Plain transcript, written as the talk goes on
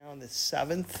On the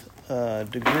seventh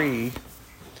degree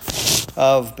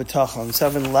of Bitachon,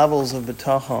 7 levels of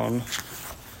Bitachon.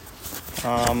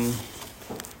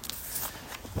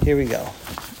 Here we go.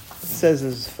 It says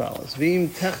as follows: V'im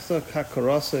techzak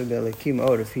hakarasa belikim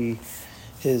od. If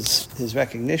his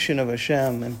recognition of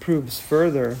Hashem improves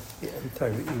further. Yeah, I'm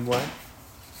sorry, in what?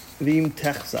 V'im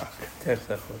techzak.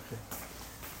 Techzak, okay.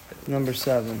 Number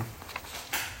 7. Let's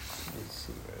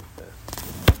see right there.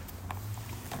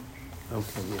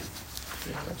 Okay, yeah.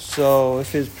 So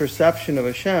if his perception of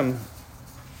Hashem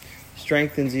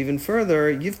strengthens even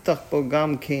further, yiftach bo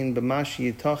gam kein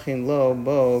b'mashi yitachin lo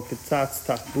bo ketzatz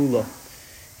takbulo.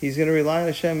 He's going to rely on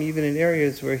Hashem even in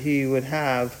areas where he can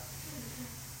have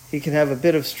a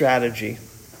bit of strategy.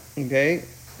 Okay,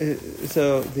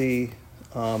 so the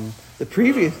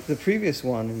previous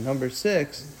one in number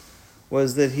 6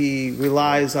 was that he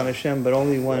relies on Hashem, but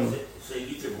only when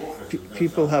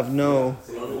people have no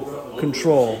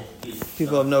control.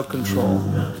 People have no control.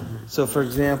 So, for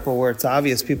example, where it's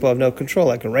obvious people have no control,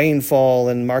 like rainfall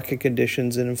and market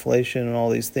conditions and inflation and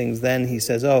all these things, then he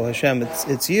says, "Oh, Hashem,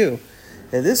 it's you."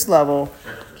 At this level,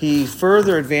 he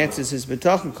further advances his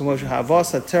bitachon.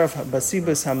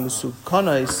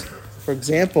 For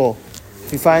example,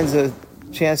 he finds a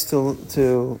chance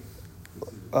to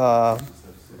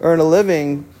earn a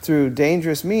living through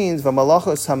dangerous means.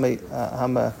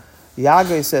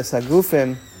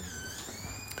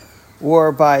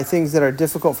 Or by things that are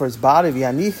difficult for his body, he's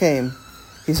going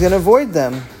to avoid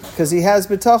them because he has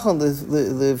bitachon.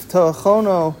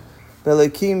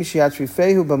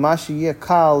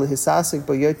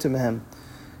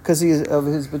 Because of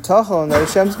his bitachon that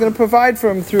Hashem's going to provide for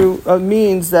him through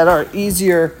means that are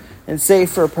easier and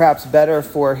safer, perhaps better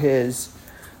for his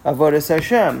avodas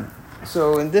Hashem.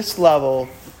 So in this level,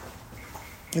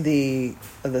 the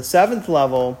 7th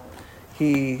level,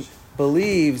 he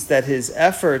believes that his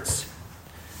efforts.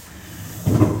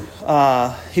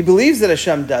 He believes that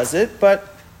Hashem does it, but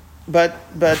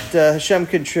Hashem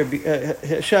contribute.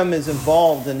 Hashem is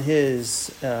involved in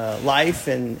his life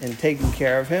and taking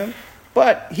care of him,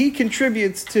 but he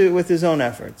contributes with his own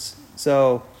efforts.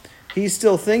 So he's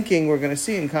still thinking. We're going to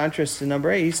see in contrast to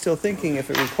number 8. He's still thinking if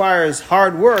it requires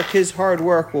hard work, his hard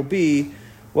work will be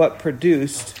what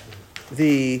produced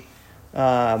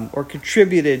or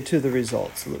contributed to the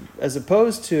results, as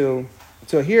opposed to.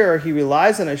 So here he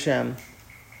relies on Hashem,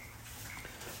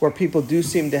 where people do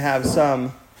seem to have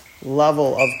some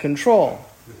level of control.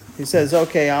 He says,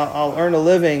 okay, I'll earn a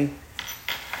living,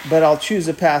 but I'll choose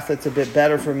a path that's a bit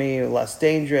better for me, less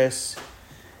dangerous,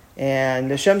 and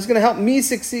Hashem's going to help me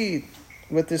succeed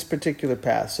with this particular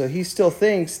path. So he still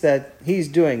thinks that he's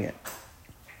doing it.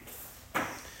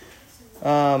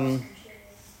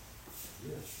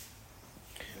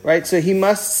 Right, so he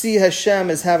must see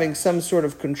Hashem as having some sort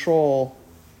of control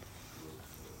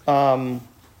in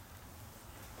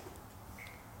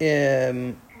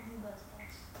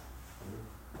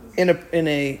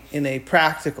a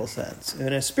practical sense.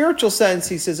 In a spiritual sense,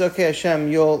 he says, "Okay, Hashem,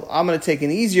 I'm going to take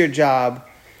an easier job,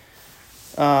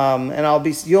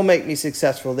 and you'll make me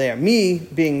successful there. Me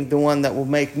being the one that will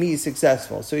make me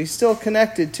successful." So he's still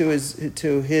connected to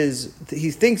his.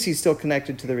 He thinks he's still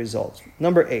connected to the results.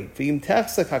 Number 8,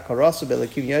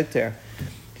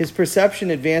 his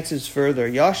perception advances further.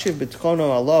 Yashiv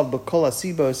b'tchono alav b'kol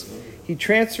asibos. He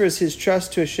transfers his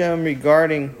trust to Hashem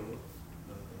regarding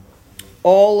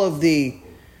all of the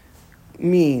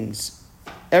means,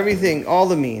 everything, all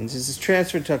the means is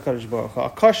transferred to HaKadosh Baruch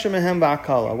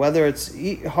Hu. Whether it's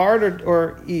hard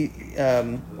or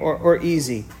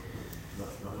easy.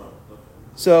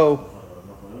 So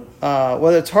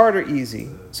whether it's hard or easy.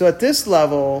 So at this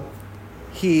level,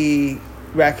 he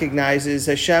recognizes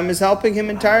Hashem is helping him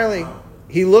entirely.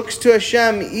 He looks to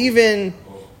Hashem even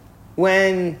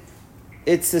when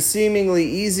it's a seemingly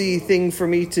easy thing for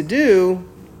me to do.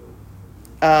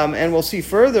 And we'll see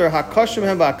further, and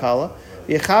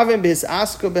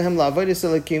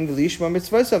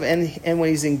when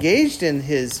he's engaged in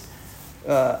his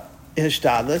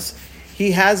shtadlus,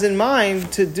 he has in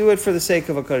mind to do it for the sake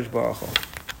of HaKadosh Baruch Hu.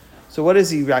 So what does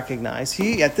he recognize?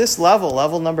 He, at this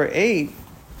level number 8,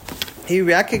 he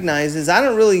recognizes, I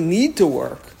don't really need to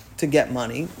work to get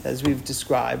money, as we've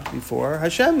described before.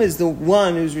 Hashem is the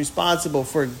one who's responsible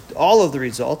for all of the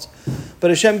results, but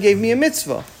Hashem gave me a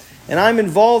mitzvah. And I'm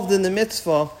involved in the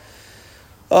mitzvah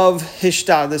of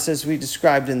hishtadlus, as we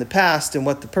described in the past, and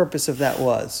what the purpose of that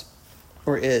was,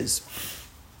 or is.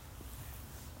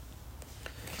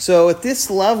 So at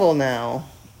this level now,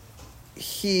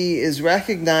 he is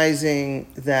recognizing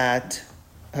that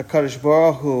HaKadosh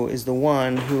Baruch Hu is the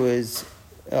one who is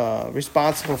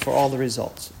responsible for all the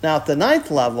results. Now at the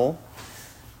 9th level,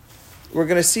 we're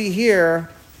going to see here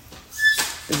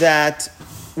that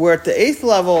where at the 8th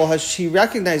level, he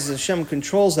recognizes Hashem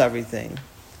controls everything.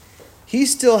 He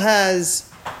still has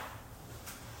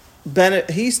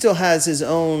his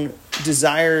own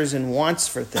desires and wants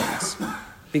for things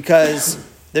because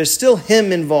there's still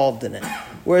him involved in it.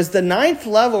 Whereas the 9th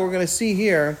level, we're going to see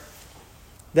here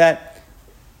that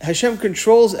Hashem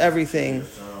controls everything.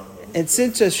 And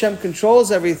since Hashem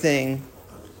controls everything,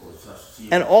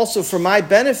 and also for my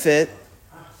benefit,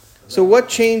 so what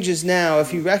changes now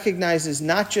if he recognizes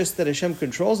not just that Hashem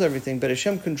controls everything, but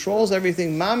Hashem controls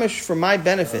everything mamish for my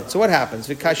benefit? So what happens?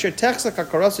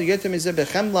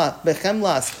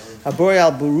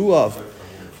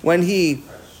 When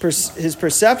his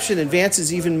perception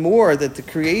advances even more that the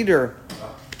Creator,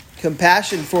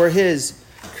 compassion for his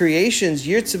creations,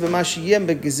 he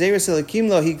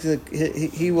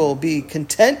will be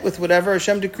content with whatever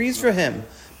Hashem decrees for him.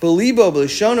 Belibo,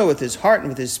 b'lishono, with his heart and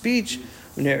with his speech,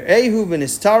 whether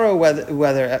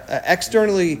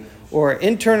externally or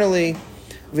internally.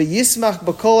 He's going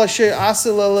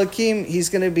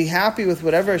to be happy with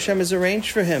whatever Hashem has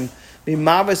arranged for him. It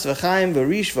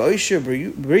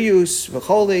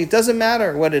doesn't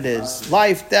matter what it is.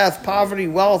 Life, death, poverty,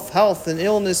 wealth, health, and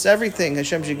illness, everything.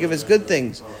 Hashem should give us good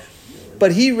things.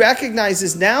 But he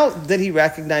recognizes now that he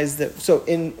recognized that. So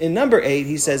in number 8,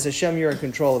 he says, Hashem, you're in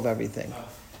control of everything.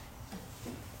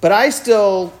 But I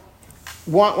still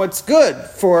want what's good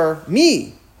for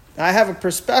me. I have a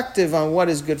perspective on what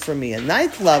is good for me. At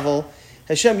 9th level,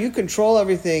 Hashem, you control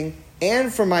everything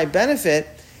and for my benefit.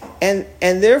 And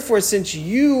therefore, since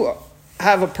you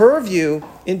have a purview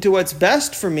into what's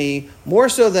best for me, more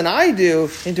so than I do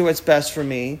into what's best for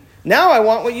me, now I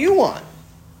want what you want.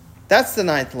 That's the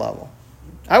 9th level.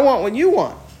 I want what you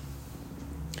want.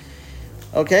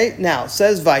 Okay, now,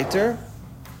 says Viter,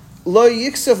 Lo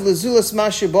yiksaf lezulas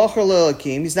mashi bocher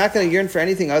le'elakim. He's not going to yearn for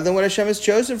anything other than what Hashem has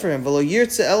chosen for him. V'lo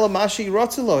yirtze ela mashi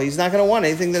rotzelo. He's not going to want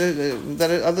anything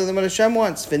that other than what Hashem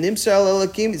wants. V'nimsa el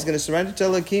elakim. He's going to surrender to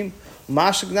elakim.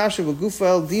 Mashik nasha v'gufa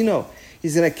el dino.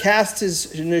 He's going to cast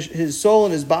his soul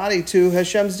and his body to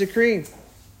Hashem's decree.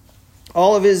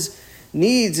 All of his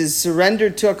needs is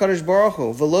surrendered to HaKadosh Baruch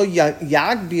Hu. V'lo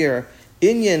yagbir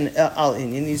inyan al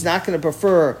inyan. He's not going to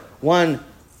prefer one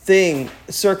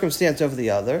circumstance over the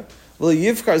other.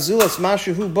 He's not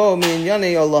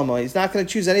going to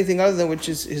choose anything other than which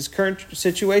his current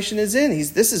situation is in.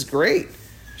 This is great.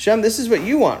 Hashem, this is what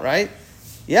you want, right?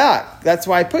 Yeah, that's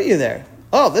why I put you there.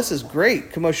 Oh, this is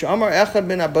great. One of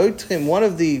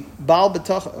the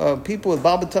people with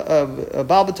Baal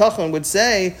B'tachon would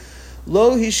say,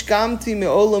 Lo hishkamti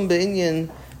me'olam be'inyan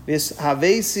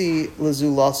v'havesi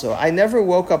lezulaso. I never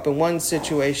woke up in one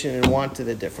situation and wanted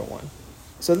a different one.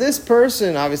 So this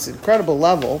person, obviously, incredible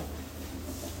level,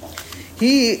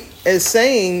 he is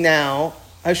saying now,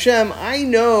 Hashem, I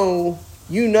know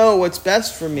you know what's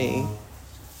best for me,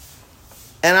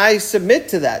 and I submit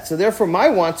to that. So therefore, my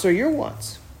wants are your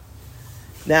wants.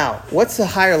 Now, what's a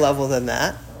higher level than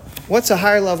that? What's a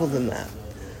higher level than that?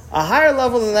 A higher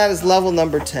level than that is level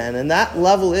number 10, and that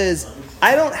level is,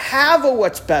 I don't have a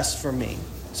what's best for me.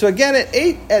 So again, at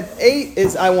 8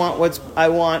 is I want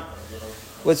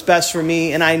what's best for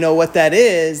me, and I know what that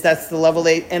is. That's the level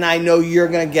 8, and I know you're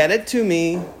going to get it to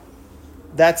me.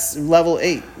 That's level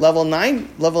 8. Level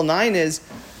 9 is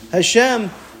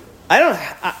Hashem.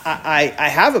 I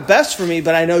have a best for me,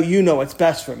 but I know you know what's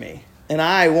best for me, and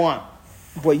I want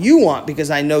what you want because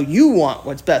I know you want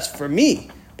what's best for me.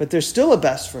 But there's still a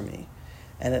best for me.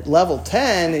 And at level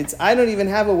 10, it's I don't even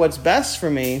have a what's best for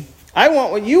me. I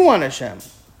want what you want, Hashem.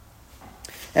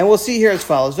 And we'll see here as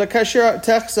follows. He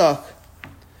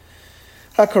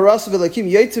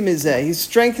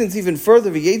strengthens even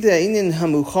further. He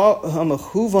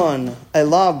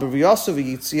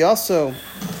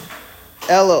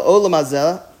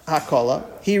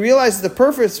realizes the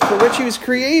purpose for which he was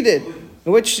created,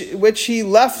 which he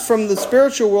left from the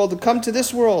spiritual world to come to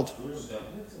this world,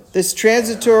 this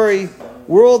transitory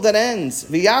world that ends.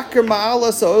 And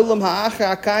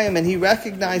he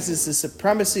recognizes the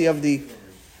supremacy of the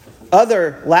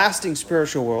other lasting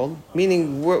spiritual world,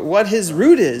 meaning what his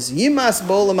root is. Yimas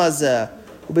bo'olam hazeh,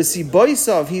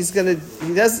 ubesiboisav.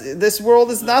 This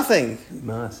world is nothing.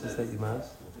 Yimas, is that Yimas?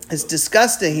 It's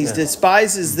disgusting. He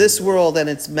despises this world and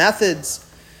its methods.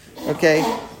 Okay,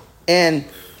 and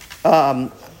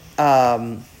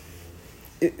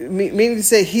meaning to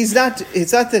say it's not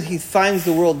that he finds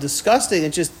the world disgusting.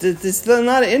 It's just it's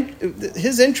not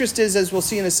his interest is, as we'll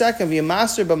see in a second,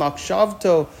 v'yamaser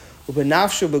b'makshavto.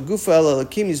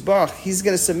 He's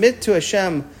going to submit to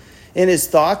Hashem in his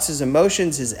thoughts, his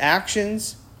emotions, his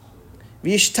actions.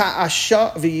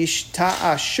 V'yishta'asho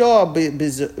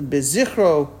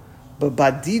bezichro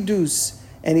b'badidus,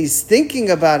 and he's thinking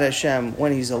about Hashem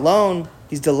when he's alone.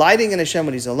 He's delighting in Hashem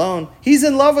when he's alone. He's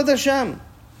in love with Hashem.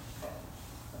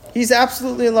 He's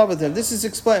absolutely in love with him. This is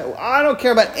explained. I don't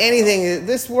care about anything.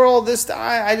 This world,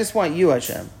 I just want you,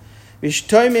 Hashem. He's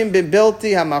going to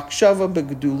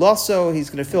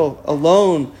feel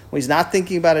alone when he's not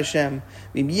thinking about Hashem.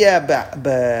 And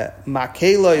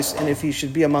if he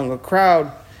should be among a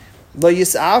crowd, he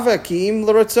doesn't have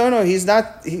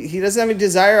any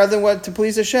desire other than what to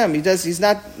please Hashem. He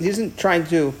isn't trying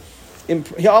to.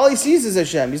 All he sees is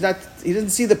Hashem. He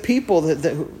doesn't see the people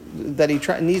that he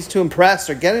needs to impress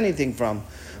or get anything from.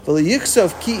 And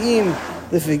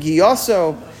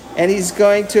he's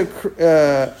going to.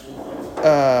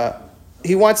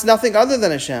 He wants nothing other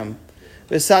than Hashem.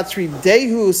 He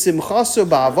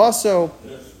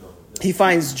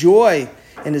finds joy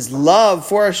in his love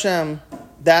for Hashem.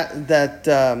 That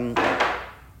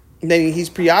he's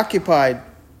preoccupied.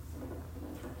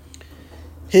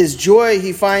 His joy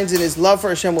he finds in his love for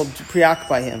Hashem will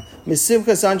preoccupy him.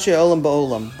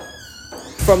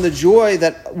 From the joy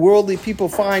that worldly people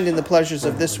find in the pleasures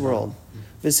of this world.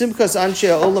 And from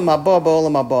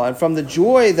the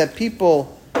joy that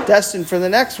people destined for the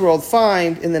next world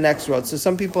find in the next world. So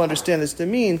some people understand this to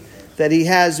mean that he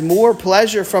has more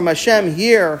pleasure from Hashem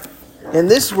here in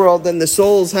this world than the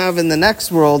souls have in the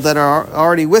next world that are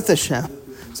already with Hashem.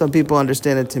 Some people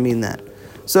understand it to mean that.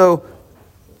 So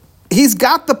he's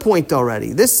got the point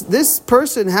already. This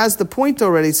person has the point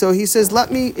already. So he says,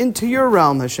 let me into your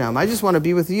realm, Hashem. I just want to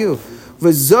be with you.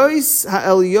 This is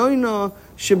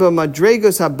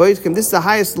the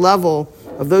highest level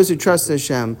of those who trust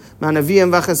Hashem. From the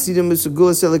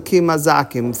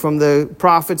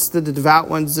prophets to the devout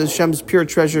ones, Hashem's pure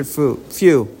treasured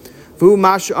few. As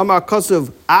it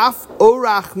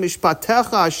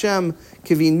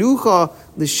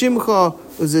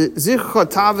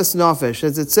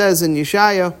says in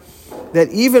Yeshaya, that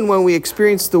even when we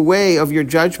experience the way of your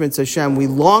judgments, Hashem, we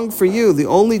long for you. The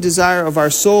only desire of our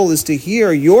soul is to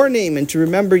hear your name and to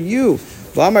remember you.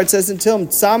 It says in Tehillim,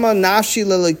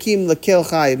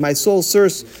 my soul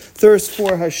thirsts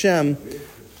for Hashem,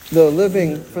 the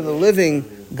living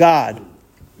God.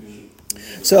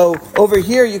 So over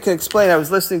here you can explain, I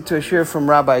was listening to a shir from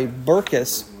Rabbi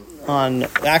Burkus on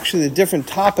actually a different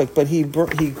topic, but he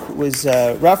was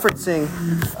referencing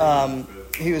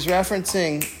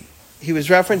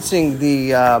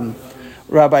the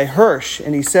Rabbi Hirsch,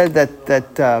 and he said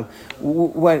that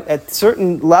when at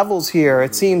certain levels here,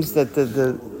 it seems that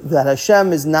that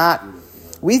Hashem is not.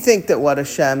 We think that what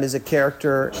Hashem is a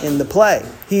character in the play.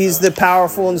 He's the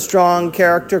powerful and strong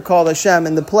character called Hashem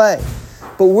in the play.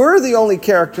 But we're the only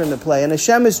character in the play, and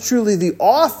Hashem is truly the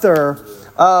author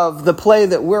of the play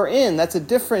that we're in. That's a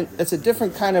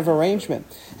different kind of arrangement.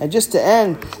 And just to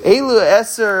end, Elu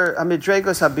Eser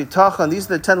Hamidregos HaBitachon. These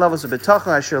are the 10 levels of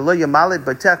Bitachon. Asher Lo Yamalid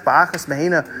Batech Ba'achas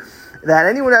Mehina. That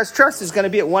anyone who has trust is going to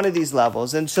be at one of these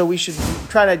levels, and so we should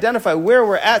try to identify where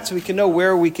we're at, so we can know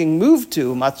where we can move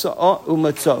to. Umatzonu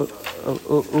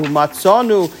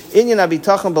inyan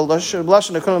habitachon b'lashon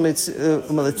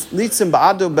litzim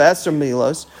ba'adu b'eser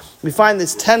milos. We find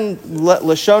this 10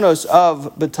 lashonos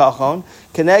of bitachon,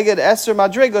 keneged eser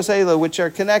madregos eila, which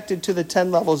are connected to the 10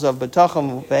 levels of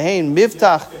bitachon. Vehein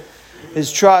miftach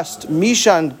is trust,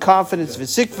 mishan, confidence,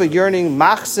 v'sikva, yearning,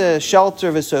 machse,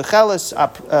 shelter, v'socheles,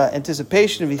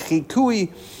 anticipation, v'chikui,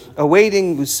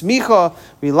 awaiting, v'smicha,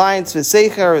 reliance,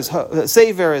 v'sever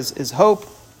is hope,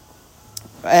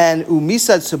 and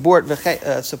umisad, support,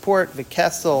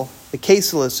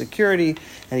 v'kesel is security.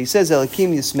 And he says,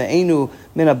 Elikim yisme'enu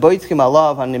min aboitchim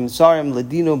alav hanimsarim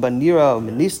ledino banira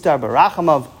ministar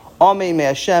barachamav amen. May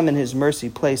Hashem in His mercy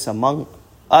place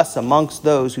amongst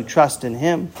those who trust in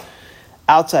Him.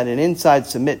 Outside and inside,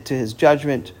 submit to His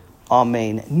judgment.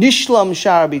 Amen. Nishlam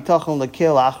Shaar HaBitachon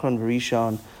L'Kel Achron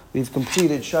V'Rishon. We've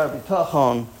completed Shaar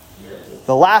HaBitachon,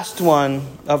 the last one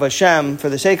of Hashem, for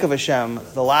the sake of Hashem,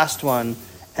 the last one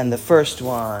and the first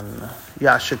one.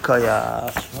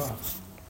 Yashikaya.